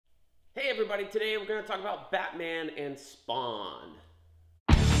everybody, today we're going to talk about Batman and Spawn.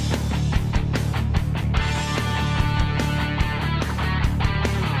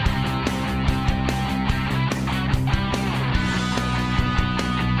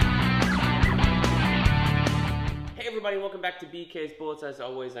 Hey everybody, welcome back to BK's Bullets. As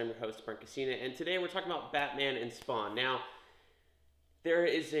always, I'm your host, Brent, and today we're talking about Batman and Spawn. Now, there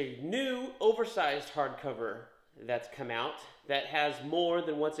is a new oversized hardcover that's come out that has more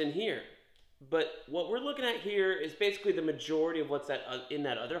than what's in here. But what we're looking at here is basically the majority of what's in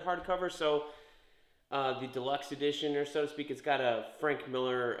that other hardcover. So the deluxe edition, or so to speak, it's got a Frank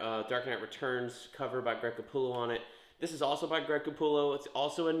Miller Dark Knight Returns cover by Greg Capullo on it. This is also by Greg Capullo. It's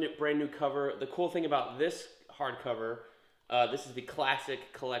also a brand new cover. The cool thing about this hardcover, this is the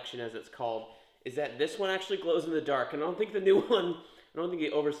classic collection as it's called, is that this one actually glows in the dark. And I don't think the new one, I don't think the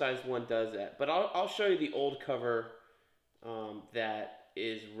oversized one does that. But I'll show you the old cover that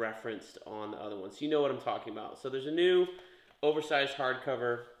is referenced on the other one, so you know what I'm talking about. So there's a new oversized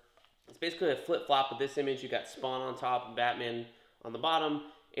hardcover. It's basically a flip-flop with this image. You got Spawn on top and Batman on the bottom,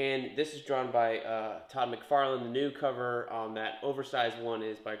 and this is drawn by Todd McFarlane. The new cover on that oversized one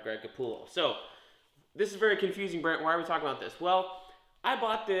is by Greg Capullo. So this is very confusing, Brent. Why are we talking about this? Well, I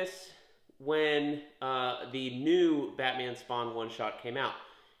bought this when the new Batman Spawn one-shot came out.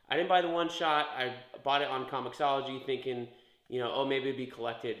 I didn't buy the one-shot. I bought it on Comixology thinking, you know, oh, maybe it'd be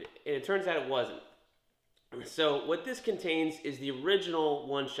collected. And it turns out it wasn't. So what this contains is the original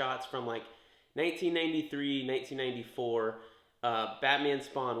one-shots from like 1993, 1994, Batman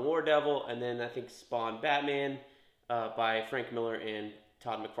Spawn War Devil, and then I think Spawn Batman by Frank Miller and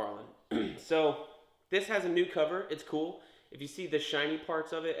Todd McFarlane. So this has a new cover. It's cool. If you see the shiny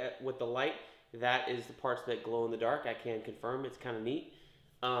parts of it with the light, that is the parts that glow in the dark. I can confirm. It's kind of neat.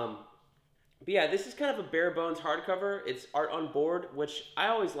 But yeah, this is kind of a bare bones hardcover. It's art on board, which I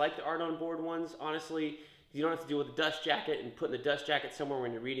always like the art on board ones, honestly. You don't have to deal with the dust jacket and putting the dust jacket somewhere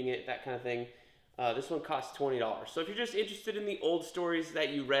when you're reading it, that kind of thing. This one costs $20. So if you're just interested in the old stories that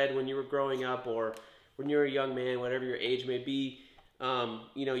you read when you were growing up or when you were a young man, whatever your age may be,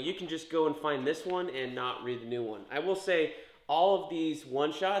 you know, you can just go and find this one and not read the new one. I will say all of these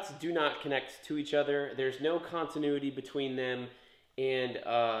one-shots do not connect to each other. There's no continuity between them. And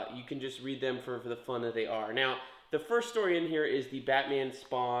you can just read them for the fun that they are. Now, the first story in here is the Batman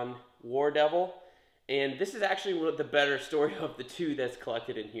Spawn War Devil. And this is actually one of the better story of the two that's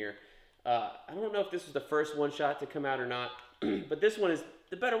collected in here. I don't know if this was the first one-shot to come out or not. But this one is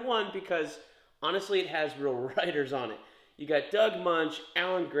the better one because, honestly, it has real writers on it. You got Doug Munch,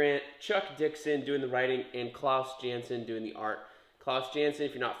 Alan Grant, Chuck Dixon doing the writing, and Klaus Janson doing the art. Klaus Janson,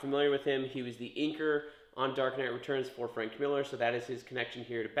 if you're not familiar with him, he was the inker on Dark Knight Returns for Frank Miller, so that is his connection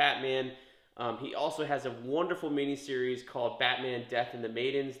here to Batman. He also has a wonderful miniseries called Batman, Death and the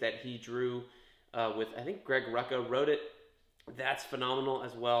Maidens that he drew with, I think Greg Rucka wrote it. That's phenomenal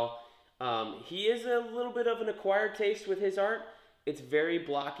as well. He is a little bit of an acquired taste with his art. It's very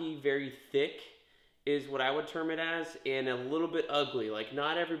blocky, very thick is what I would term it as, and a little bit ugly. Like,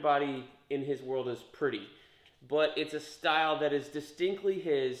 not everybody in his world is pretty, but it's a style that is distinctly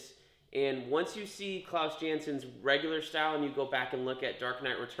his. And once you see Klaus Janson's regular style and you go back and look at Dark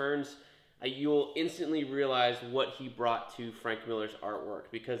Knight Returns, you'll instantly realize what he brought to Frank Miller's artwork,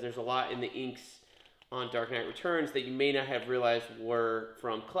 because there's a lot in the inks on Dark Knight Returns that you may not have realized were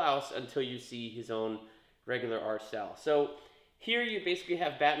from Klaus until you see his own regular art style. So here you basically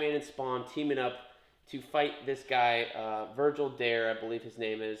have Batman and Spawn teaming up to fight this guy, Virgil Dare, I believe his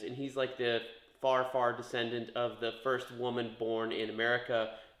name is, and he's like the far, far descendant of the first woman born in America,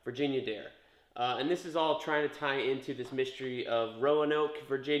 Virginia Dare. And this is all trying to tie into this mystery of Roanoke,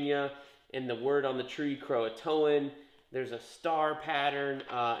 Virginia, and the word on the tree, Croatoan. There's a star pattern,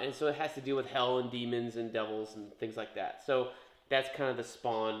 and so it has to deal with hell and demons and devils and things like that. So that's kind of the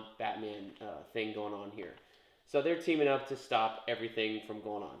Spawn Batman thing going on here. So they're teaming up to stop everything from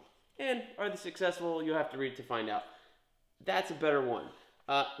going on. And are they successful? You'll have to read to find out. That's a better one.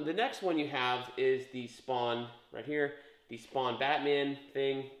 The next one you have is the Spawn right here. The Spawn Batman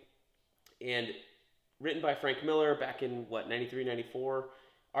thing, and written by Frank Miller back in, what, 93, 94,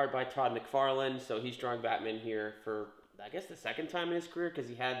 art by Todd McFarlane, so he's drawing Batman here for, I guess, the second time in his career, because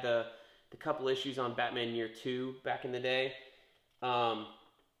he had the couple issues on Batman Year 2 back in the day. Well,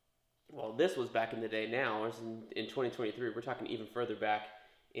 this was back in the day now, it was in 2023, we're talking even further back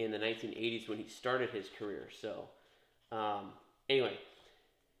in the 1980s when he started his career, so, anyway.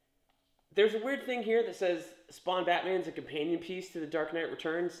 There's a weird thing here that says Spawn Batman's a companion piece to the Dark Knight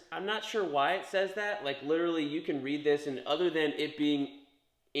Returns. I'm not sure why it says that. Like, literally, you can read this, and other than it being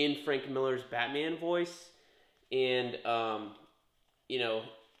in Frank Miller's Batman voice, and, you know,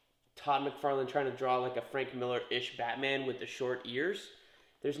 Todd McFarlane trying to draw like a Frank Miller-ish Batman with the short ears.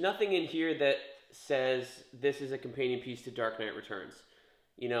 There's nothing in here that says this is a companion piece to Dark Knight Returns.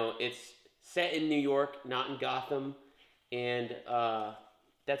 You know, it's set in New York, not in Gotham, and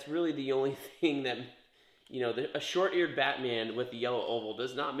that's really the only thing that, you know, a short-eared Batman with the yellow oval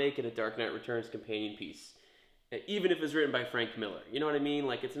does not make it a Dark Knight Returns companion piece, even if it's written by Frank Miller. You know what I mean?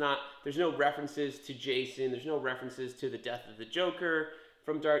 Like, it's not, there's no references to Jason, there's no references to the death of the Joker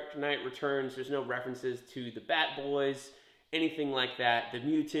from Dark Knight Returns, there's no references to the Bat Boys, anything like that, the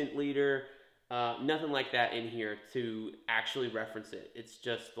mutant leader, nothing like that in here to actually reference it. It's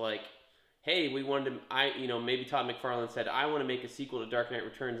just like, hey, we wanted to, maybe Todd McFarlane said, I want to make a sequel to Dark Knight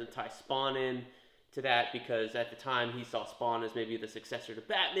Returns and tie Spawn in to that, because at the time he saw Spawn as maybe the successor to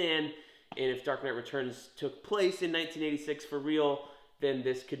Batman, and if Dark Knight Returns took place in 1986 for real, then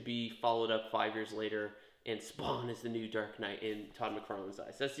this could be followed up 5 years later, and Spawn is the new Dark Knight in Todd McFarlane's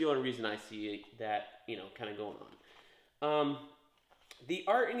eyes. That's the only reason I see that, kind of going on. The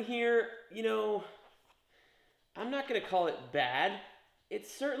art in here, I'm not going to call it bad.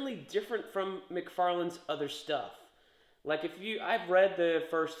 It's certainly different from McFarlane's other stuff. Like, I've read the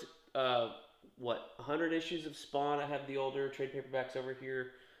first, 100 issues of Spawn. I have the older trade paperbacks over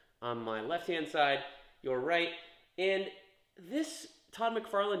here on my left-hand side, your right. And this, Todd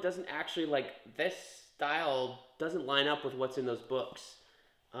McFarlane doesn't actually, this style doesn't line up with what's in those books.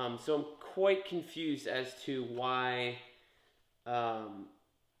 So I'm quite confused as to why, Todd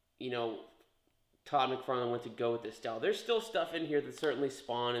McFarlane went to go with this style. There's still stuff in here that's certainly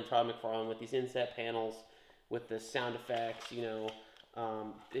Spawn and Todd McFarlane with these inset panels, with the sound effects,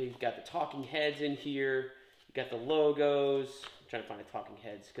 they've got the talking heads in here, you got the logos. I'm trying to find the talking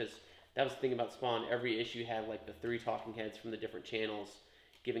heads, because that was the thing about Spawn. Every issue had the 3 talking heads from the different channels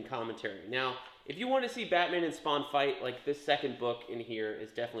giving commentary. Now, if you want to see Batman and Spawn fight, this second book in here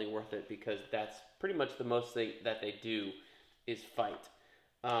is definitely worth it, because that's pretty much the most that they do is fight.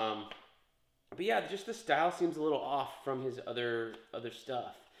 But yeah, just the style seems a little off from his other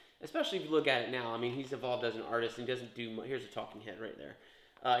stuff. Especially if you look at it now. I mean, he's evolved as an artist and doesn't do much. Here's a talking head right there.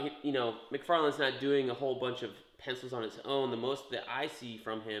 McFarlane's not doing a whole bunch of pencils on his own. The most that I see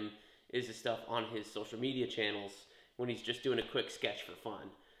from him is the stuff on his social media channels when he's just doing a quick sketch for fun.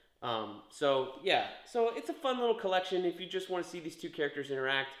 So it's a fun little collection. If you just want to see these two characters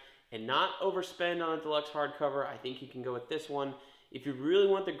interact and not overspend on a deluxe hardcover, I think you can go with this one. If you really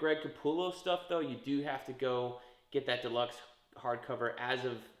want the Greg Capullo stuff, though, you do have to go get that deluxe hardcover as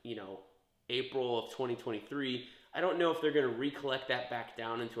of, April of 2023. I don't know if they're going to recollect that back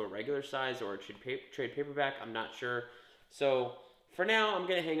down into a regular size or a trade paperback. I'm not sure. So for now, I'm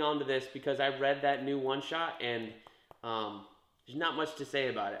going to hang on to this because I read that new one-shot, and there's not much to say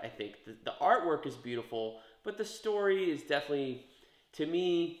about it, I think. The artwork is beautiful, but the story is definitely, to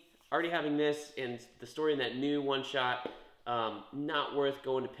me, already having this and the story in that new one-shot, not worth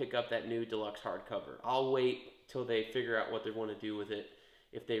going to pick up that new deluxe hardcover. I'll wait till they figure out what they want to do with it.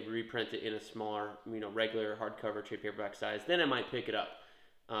 If they reprint it in a smaller, regular hardcover trade paperback size, then I might pick it up.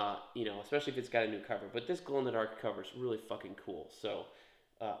 Especially if it's got a new cover. But this glow-in-the-dark cover is really fucking cool. So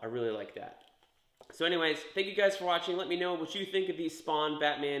I really like that. So anyways, thank you guys for watching. Let me know what you think of these Spawn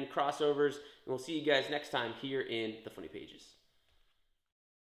Batman crossovers. And we'll see you guys next time here in the Funny Pages.